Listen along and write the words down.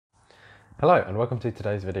Hello and welcome to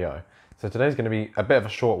today's video. So today's going to be a bit of a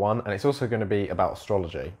short one, and it's also going to be about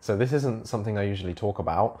astrology. So this isn't something I usually talk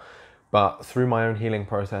about, but through my own healing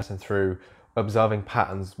process and through observing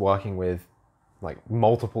patterns, working with like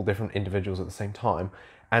multiple different individuals at the same time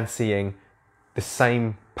and seeing the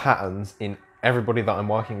same patterns in everybody that I'm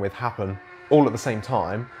working with happen all at the same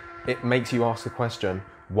time, it makes you ask the question,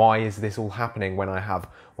 why is this all happening when I have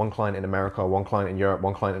one client in America, one client in Europe,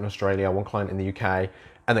 one client in Australia, one client in the UK,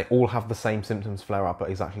 and they all have the same symptoms flare up at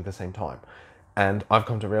exactly the same time? And I've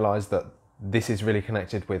come to realize that this is really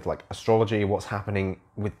connected with like astrology, what's happening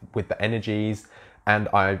with the energies, and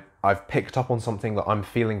I've picked up on something that I'm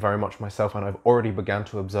feeling very much myself, and I've already begun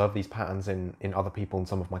to observe these patterns in other people and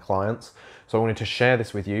some of my clients. So I wanted to share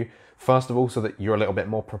this with you, first of all, so that you're a little bit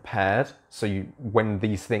more prepared. So when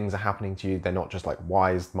these things are happening to you, they're not just like,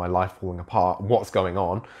 why is my life falling apart? What's going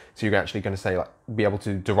on? So you're actually going to say, like, be able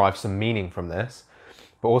to derive some meaning from this.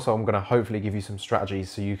 But also I'm going to hopefully give you some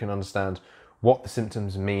strategies so you can understand what the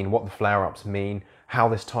symptoms mean, what the flare-ups mean, how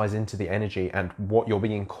this ties into the energy, and what you're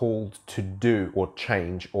being called to do or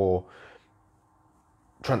change or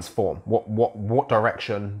transform, what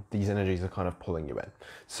direction these energies are kind of pulling you in.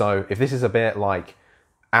 So if this is a bit like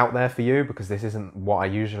out there for you, because this isn't what I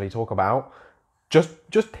usually talk about,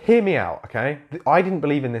 just hear me out, okay? I didn't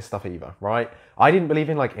believe in this stuff either, right? I didn't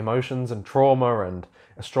believe in like emotions and trauma and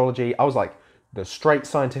astrology. I was like the straight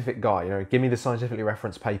scientific guy, you know, give me the scientifically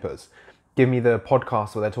referenced papers. Give me the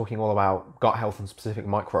podcast where they're talking all about gut health and specific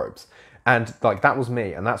microbes. And like, that was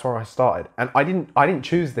me, and that's where I started. And I didn't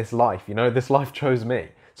choose this life, you know, this life chose me.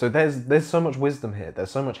 So there's so much wisdom here, there's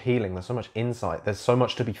so much healing, there's so much insight, there's so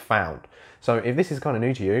much to be found. So if this is kind of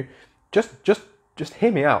new to you, just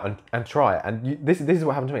hear me out and try it. And this is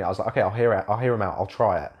what happened to me. I was like, okay, I'll hear him out, I'll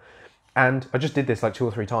try it. And I just did this like 2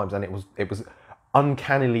 or 3 times, and it was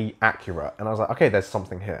uncannily accurate. And I was like, okay, there's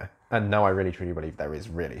something here. And now I really truly believe there is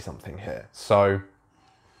really something here. So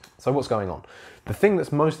what's going on? The thing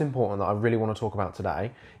that's most important that I really want to talk about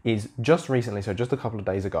today is just recently, so just a couple of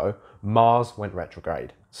days ago, Mars went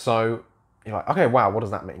retrograde. So you're like, okay, wow, what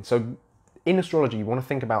does that mean? So in astrology, you want to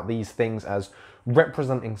think about these things as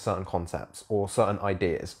representing certain concepts or certain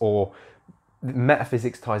ideas, or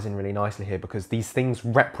metaphysics ties in really nicely here because these things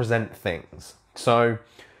represent things. So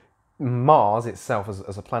Mars itself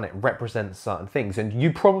as a planet represents certain things, and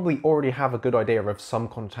you probably already have a good idea of some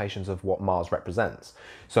connotations of what Mars represents.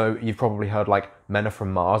 So you've probably heard like men are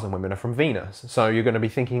from Mars and women are from Venus. So you're going to be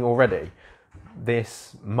thinking already,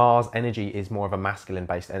 this Mars energy is more of a masculine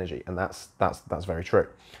based energy, and that's very true.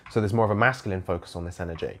 So there's more of a masculine focus on this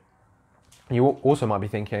energy. You also might be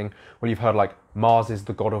thinking, well, you've heard like Mars is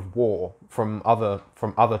the god of war from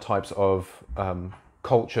other types of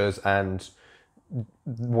cultures and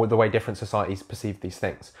the way different societies perceive these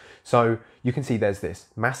things. So you can see there's this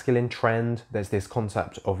masculine trend, there's this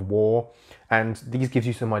concept of war, and these gives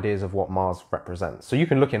you some ideas of what Mars represents. So you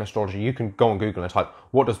can look in astrology, you can go on Google and type,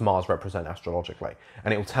 what does Mars represent astrologically?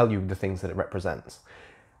 And it will tell you the things that it represents.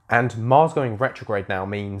 And Mars going retrograde now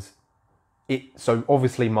means so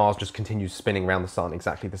obviously Mars just continues spinning around the sun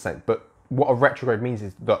exactly the same. But what a retrograde means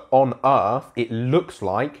is that on Earth, it looks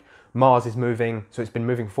like Mars is moving, so it's been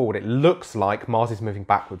moving forward. It looks like Mars is moving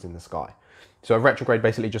backwards in the sky. So a retrograde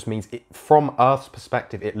basically just means from Earth's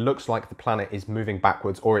perspective, it looks like the planet is moving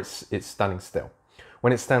backwards, or it's standing still.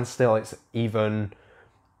 When it stands still, it's even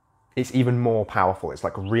more powerful. It's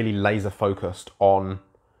like really laser focused on.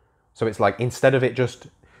 So it's like instead of it just.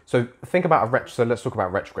 So think about so let's talk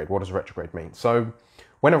about retrograde. What does retrograde mean? So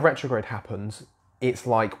when a retrograde happens, it's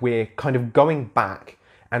like we're kind of going back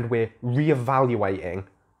and we're reevaluating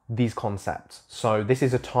these concepts. So this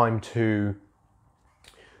is a time to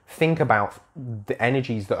think about the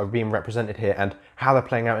energies that are being represented here and how they're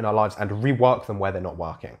playing out in our lives, and rework them where they're not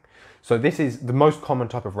working. So this is the most common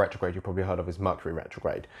type of retrograde you've probably heard of, is Mercury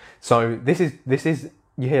retrograde. So this is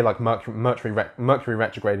you hear like Mercury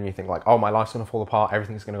retrograde and you think like, oh, my life's going to fall apart,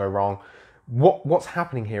 everything's going to go wrong. What's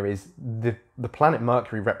happening here is the planet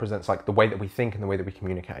Mercury represents like the way that we think and the way that we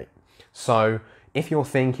communicate. So if you're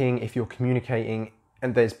thinking, if you're communicating,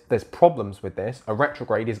 and there's problems with this, a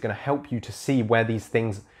retrograde is going to help you to see where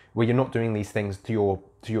you're not doing these things to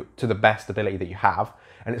the best ability that you have,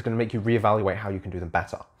 and it's going to make you reevaluate how you can do them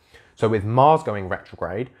better. So with Mars going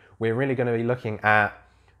retrograde, we're really going to be looking at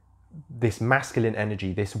this masculine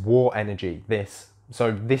energy, this war energy,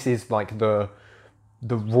 so this is like the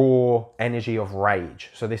raw energy of rage.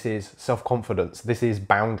 So this is self-confidence, this is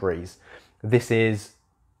boundaries, this is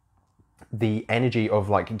the energy of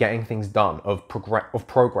like getting things done, of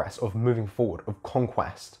progress, of moving forward, of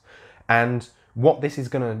conquest. And what this is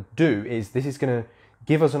going to do is this is going to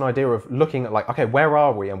give us an idea of looking at like, okay, where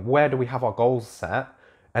are we and where do we have our goals set?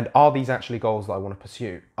 And are these actually goals that I want to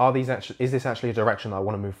pursue? Is this actually a direction that I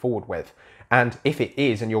want to move forward with? And if it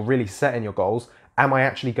is, and you're really setting your goals, am I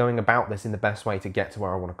actually going about this in the best way to get to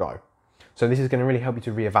where I want to go? So this is going to really help you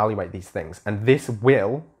to reevaluate these things. And this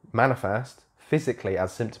will manifest physically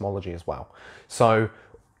as symptomology as well. So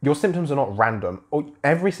your symptoms are not random.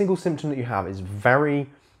 Every single symptom that you have is very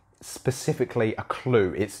specifically a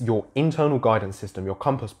clue. It's your internal guidance system, your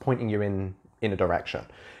compass pointing you in a direction.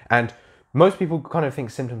 And most people kind of think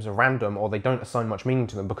symptoms are random, or they don't assign much meaning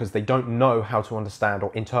to them because they don't know how to understand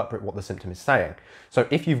or interpret what the symptom is saying. So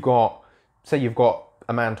if you've got, say you've got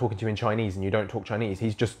a man talking to you in Chinese and you don't talk Chinese,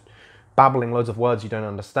 he's just babbling loads of words you don't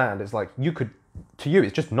understand. It's like, to you,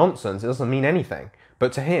 it's just nonsense. It doesn't mean anything.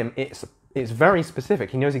 But to him, it's very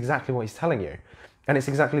specific. He knows exactly what he's telling you. And it's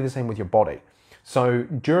exactly the same with your body. So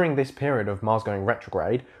during this period of Mars going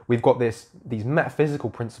retrograde, we've got these metaphysical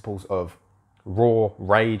principles of raw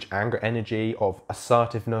rage, anger energy, of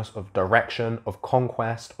assertiveness, of direction, of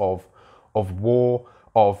conquest, of war,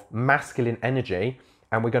 of masculine energy,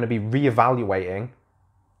 and we're going to be reevaluating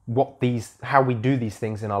how we do these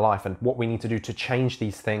things in our life and what we need to do to change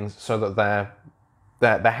these things so that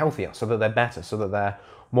they're healthier, so that they're better, so that they're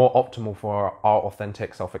more optimal for our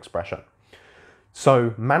authentic self-expression.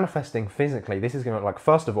 So manifesting physically, this is going to, like,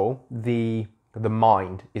 first of all, the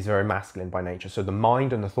mind is very masculine by nature. So the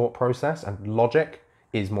mind and the thought process and logic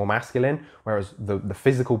is more masculine, whereas the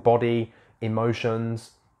physical body,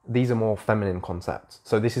 emotions, these are more feminine concepts.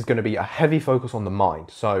 So this is going to be a heavy focus on the mind.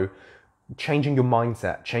 So changing your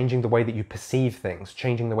mindset, changing the way that you perceive things,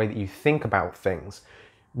 changing the way that you think about things,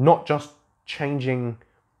 not just changing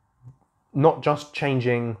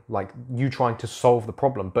like you trying to solve the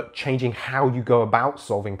problem, but changing how you go about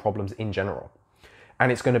solving problems in general.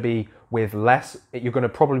 And it's going to be with less, you're going to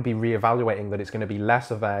probably be reevaluating that it's going to be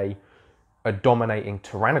less of a dominating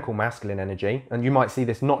tyrannical masculine energy. And you might see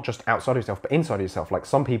this not just outside of yourself, but inside of yourself. Like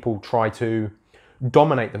some people try to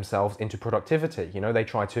dominate themselves into productivity. You know, they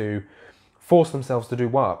try to force themselves to do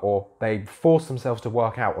work, or they force themselves to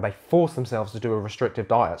work out, or they force themselves to do a restrictive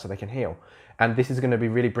diet so they can heal. And this is going to be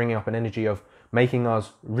really bringing up an energy of making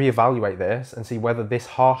us reevaluate this and see whether this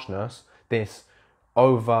harshness, this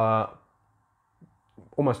over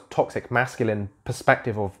almost toxic masculine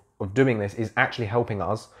perspective of doing this is actually helping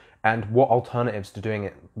us, and what alternatives to doing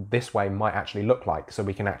it this way might actually look like, so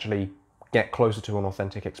we can actually get closer to an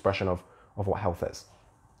authentic expression of what health is.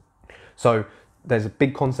 So there's a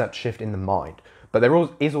big concept shift in the mind, but there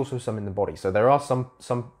is also some in the body. So there are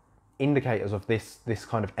some indicators of this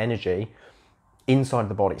kind of energy inside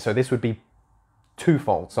the body. So this would be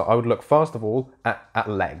twofold. So I would look first of all at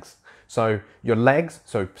legs. So your legs,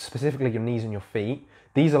 so specifically your knees and your feet,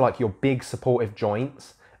 these are like your big supportive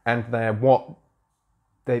joints, and they're what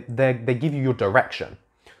they give you your direction.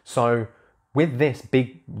 So with this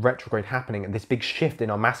big retrograde happening and this big shift in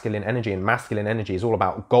our masculine energy, and masculine energy is all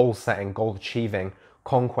about goal setting, goal achieving,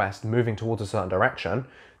 conquest, moving towards a certain direction,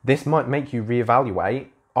 this might make you reevaluate,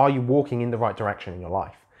 are you walking in the right direction in your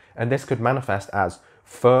life? And this could manifest as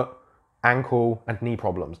foot, ankle, and knee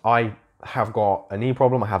problems. I have got a knee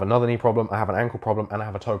problem, I have another knee problem, I have an ankle problem, and I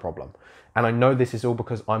have a toe problem. And I know this is all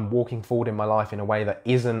because I'm walking forward in my life in a way that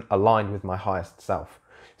isn't aligned with my highest self.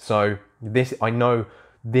 So I know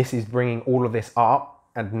this is bringing all of this up,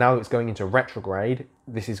 and now it's going into retrograde,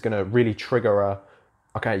 this is going to really trigger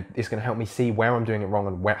okay, it's going to help me see where I'm doing it wrong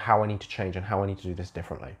and how I need to change and how I need to do this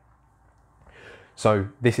differently. So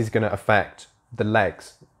this is going to affect the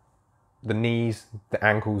legs, the knees, the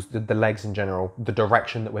ankles, the legs in general, the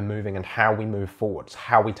direction that we're moving and how we move forwards,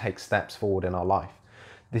 how we take steps forward in our life.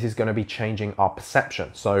 This is going to be changing our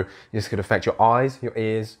perception. So this could affect your eyes, your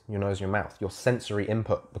ears, your nose, your mouth, your sensory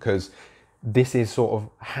input, because this is sort of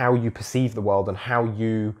how you perceive the world and how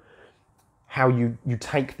you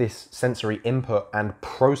take this sensory input and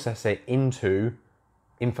process it into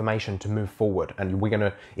information to move forward. And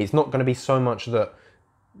it's not going to be so much that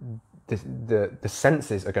the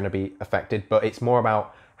senses are going to be affected, but it's more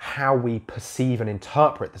about how we perceive and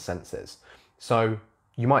interpret the senses. So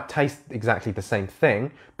you might taste exactly the same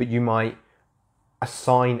thing, but you might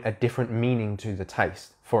assign a different meaning to the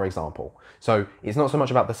taste, for example. So it's not so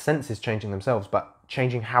much about the senses changing themselves, but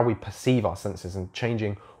changing how we perceive our senses and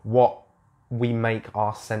changing what we make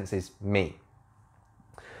our senses mean.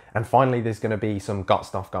 And finally, there's going to be some gut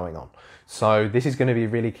stuff going on. So this is going to be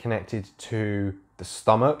really connected to the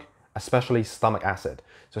stomach, especially stomach acid.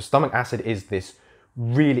 So stomach acid is this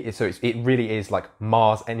it really is like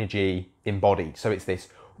Mars energy embodied. So it's this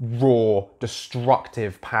raw,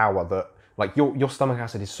 destructive power that Like your stomach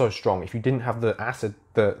acid is so strong. If you didn't have the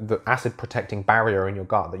acid protecting barrier in your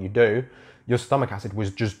gut that you do, your stomach acid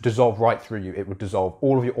would just dissolve right through you. It would dissolve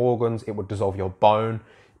all of your organs. It would dissolve your bone.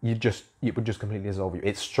 It would just completely dissolve you.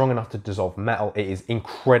 It's strong enough to dissolve metal. It is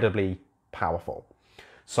incredibly powerful.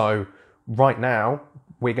 So right now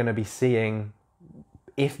we're going to be seeing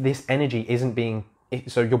if this energy isn't being,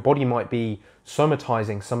 so your body might be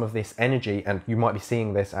somatizing some of this energy, and you might be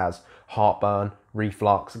seeing this as heartburn,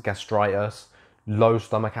 reflux, gastritis, low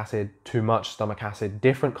stomach acid, too much stomach acid,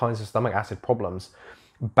 different kinds of stomach acid problems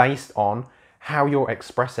based on how you're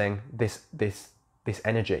expressing this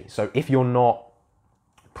energy. So if you're not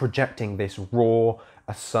projecting this raw,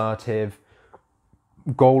 assertive,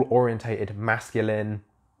 goal-orientated, masculine,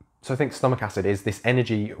 so I think stomach acid is this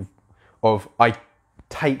energy of I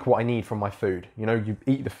take what I need from my food. You know, you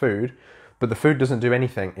eat the food, but the food doesn't do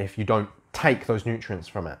anything if you don't take those nutrients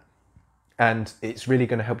from it. And it's really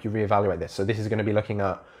going to help you reevaluate this. So this is going to be looking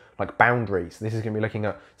at like boundaries. This is going to be looking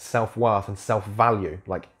at self-worth and self-value.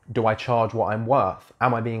 Like, do I charge what I'm worth?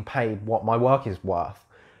 Am I being paid what my work is worth?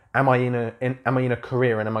 Am I in a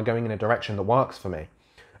career, and am I going in a direction that works for me?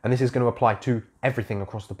 And this is going to apply to everything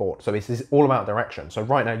across the board. So this is all about direction. So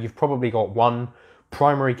right now you've probably got one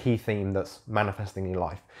primary key theme that's manifesting in your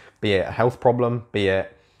life, be it a health problem, be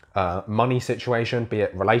it a money situation, be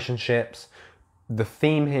it relationships. The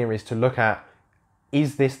theme here is to look at,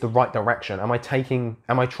 is this the right direction? Am I trying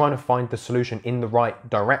to find the solution in the right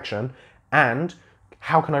direction? And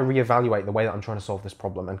how can I reevaluate the way that I'm trying to solve this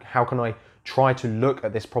problem? And how can I try to look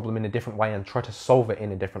at this problem in a different way and try to solve it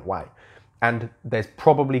in a different way? And there's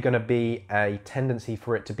probably going to be a tendency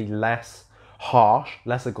for it to be less harsh,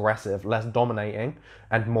 less aggressive, less dominating,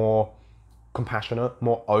 and more compassionate,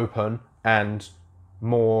 more open, and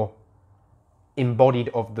more embodied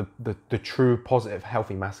of the true positive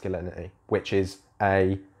healthy masculinity, which is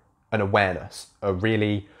an awareness, a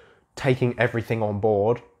really taking everything on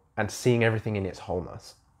board and seeing everything in its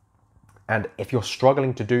wholeness. And if you're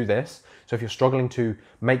struggling to do this, so if you're struggling to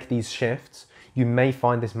make these shifts, you may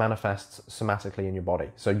find this manifests somatically in your body.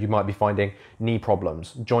 So you might be finding knee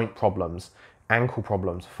problems, joint problems, ankle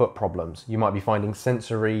problems, foot problems. You might be finding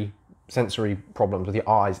sensory problems with your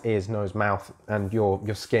eyes, ears, nose, mouth, and your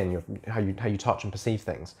skin, how you touch and perceive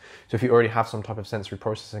things. So if you already have some type of sensory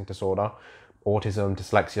processing disorder, autism,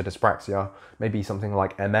 dyslexia, dyspraxia, maybe something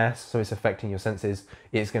like MS, so it's affecting your senses,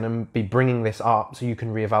 it's going to be bringing this up so you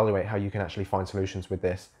can reevaluate how you can actually find solutions with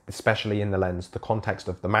this, especially in the lens, the context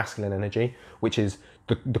of the masculine energy, which is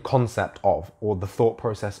the concept of, or the thought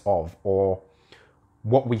process of, or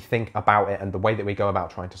what we think about it and the way that we go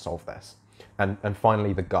about trying to solve this. And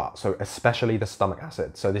finally, the gut, so especially the stomach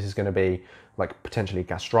acid. So this is going to be like potentially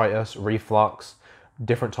gastritis, reflux,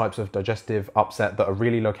 different types of digestive upset that are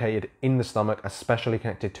really located in the stomach, especially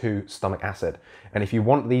connected to stomach acid. And if you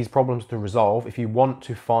want these problems to resolve, if you want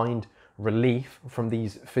to find relief from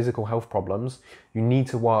these physical health problems, you need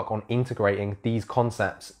to work on integrating these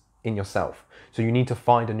concepts in yourself. So you need to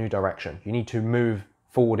find a new direction. You need to move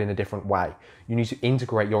forward in a different way. You need to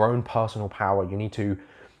integrate your own personal power. You need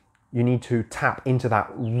to tap into that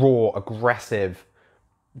raw, aggressive,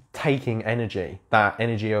 taking energy, that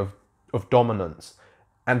energy of dominance,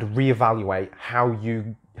 and reevaluate how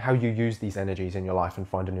you use these energies in your life and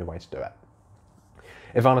find a new way to do it.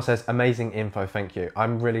 Ivana says, amazing info, thank you.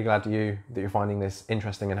 I'm really glad that you're finding this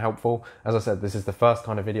interesting and helpful. As I said, this is the first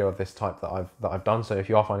kind of video of this type that I've done, so if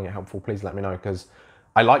you are finding it helpful, please let me know, because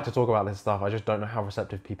I like to talk about this stuff. I just don't know how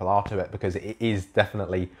receptive people are to it, because it is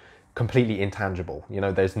definitely completely intangible. You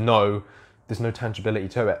know, there's no tangibility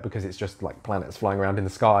to it, because it's just like planets flying around in the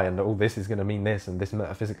sky, and all this is going to mean this, and this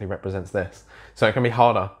metaphysically represents this. So it can be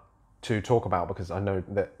harder to talk about, because I know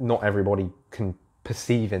that not everybody can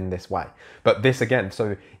perceive in this way. But this again,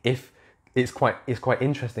 so if it's quite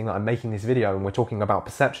interesting that I'm making this video and we're talking about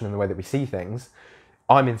perception and the way that we see things.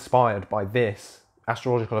 I'm inspired by this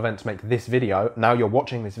astrological event to make this video. Now you're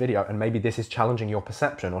watching this video, and maybe this is challenging your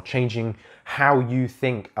perception or changing how you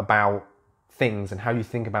think about things and how you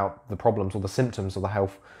think about the problems or the symptoms or the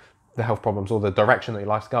health problems or the direction that your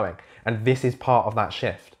life's going. And this is part of that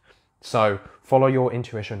shift. So follow your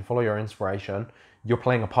intuition, follow your inspiration. You're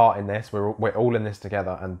playing a part in this. We're all in this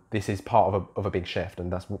together, and this is part of a big shift.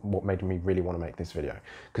 And that's what made me really want to make this video,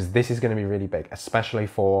 because this is going to be really big, especially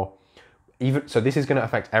for so this is going to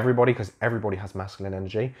affect everybody, because everybody has masculine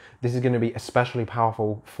energy. This is going to be especially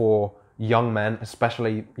powerful for young men,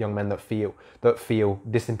 especially young men that feel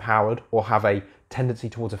disempowered or have a tendency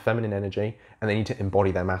towards a feminine energy, and they need to embody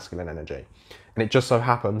their masculine energy. And it just so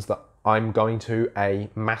happens that I'm going to a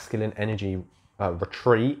masculine energy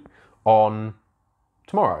retreat on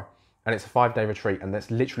tomorrow. and it's a 5-day retreat, and that's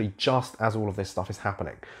literally just as all of this stuff is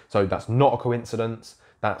happening. So that's not a coincidence.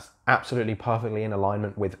 That's absolutely perfectly in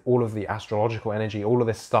alignment with all of the astrological energy, all of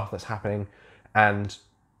this stuff that's happening, and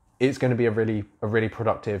it's going to be a really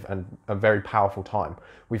productive and a very powerful time.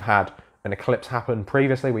 We've had an eclipse happen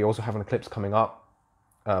previously. We also have an eclipse coming up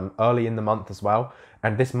early in the month as well,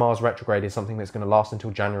 and this Mars retrograde is something that's going to last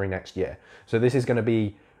until January next year. So this is going to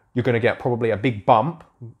be, you're going to get probably a big bump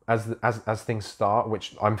as things start,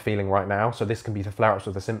 which I'm feeling right now. So this can be the flare-ups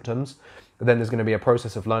of the symptoms. But then there's going to be a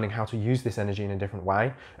process of learning how to use this energy in a different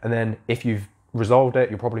way. And then if you've resolved it,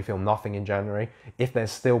 you'll probably feel nothing in January. If there's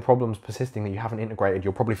still problems persisting that you haven't integrated,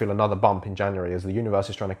 you'll probably feel another bump in January as the universe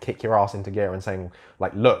is trying to kick your ass into gear and saying,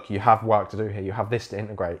 like, look, you have work to do here. You have this to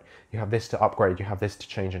integrate. You have this to upgrade. You have this to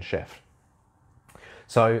change and shift.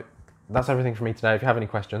 So that's everything from me today. If you have any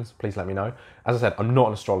questions, please let me know. As I said, I'm not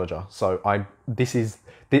an astrologer, so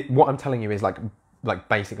what I'm telling you is like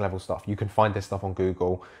basic level stuff. You can find this stuff on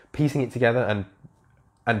Google, piecing it together,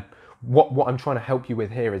 and what I'm trying to help you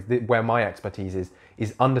with here is where my expertise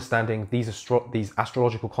is understanding these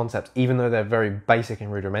astrological concepts, even though they're very basic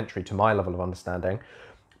and rudimentary to my level of understanding,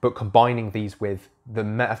 but combining these with the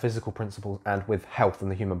metaphysical principles and with health in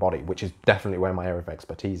the human body, which is definitely where my area of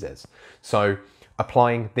expertise is. So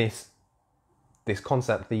applying these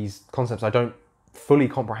concepts I don't fully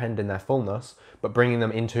comprehend in their fullness, but bringing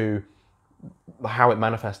them into how it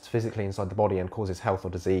manifests physically inside the body and causes health or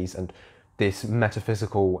disease, and this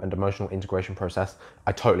metaphysical and emotional integration process,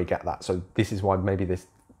 I totally get that. So this is why maybe this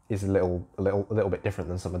is a little bit different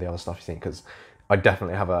than some of the other stuff you've seen, because I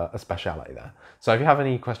definitely have a speciality there. So if you have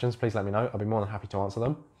any questions, please let me know. I'll be more than happy to answer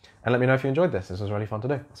them. And let me know if you enjoyed this. This was really fun to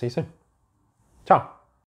do. I'll see you soon. Ciao.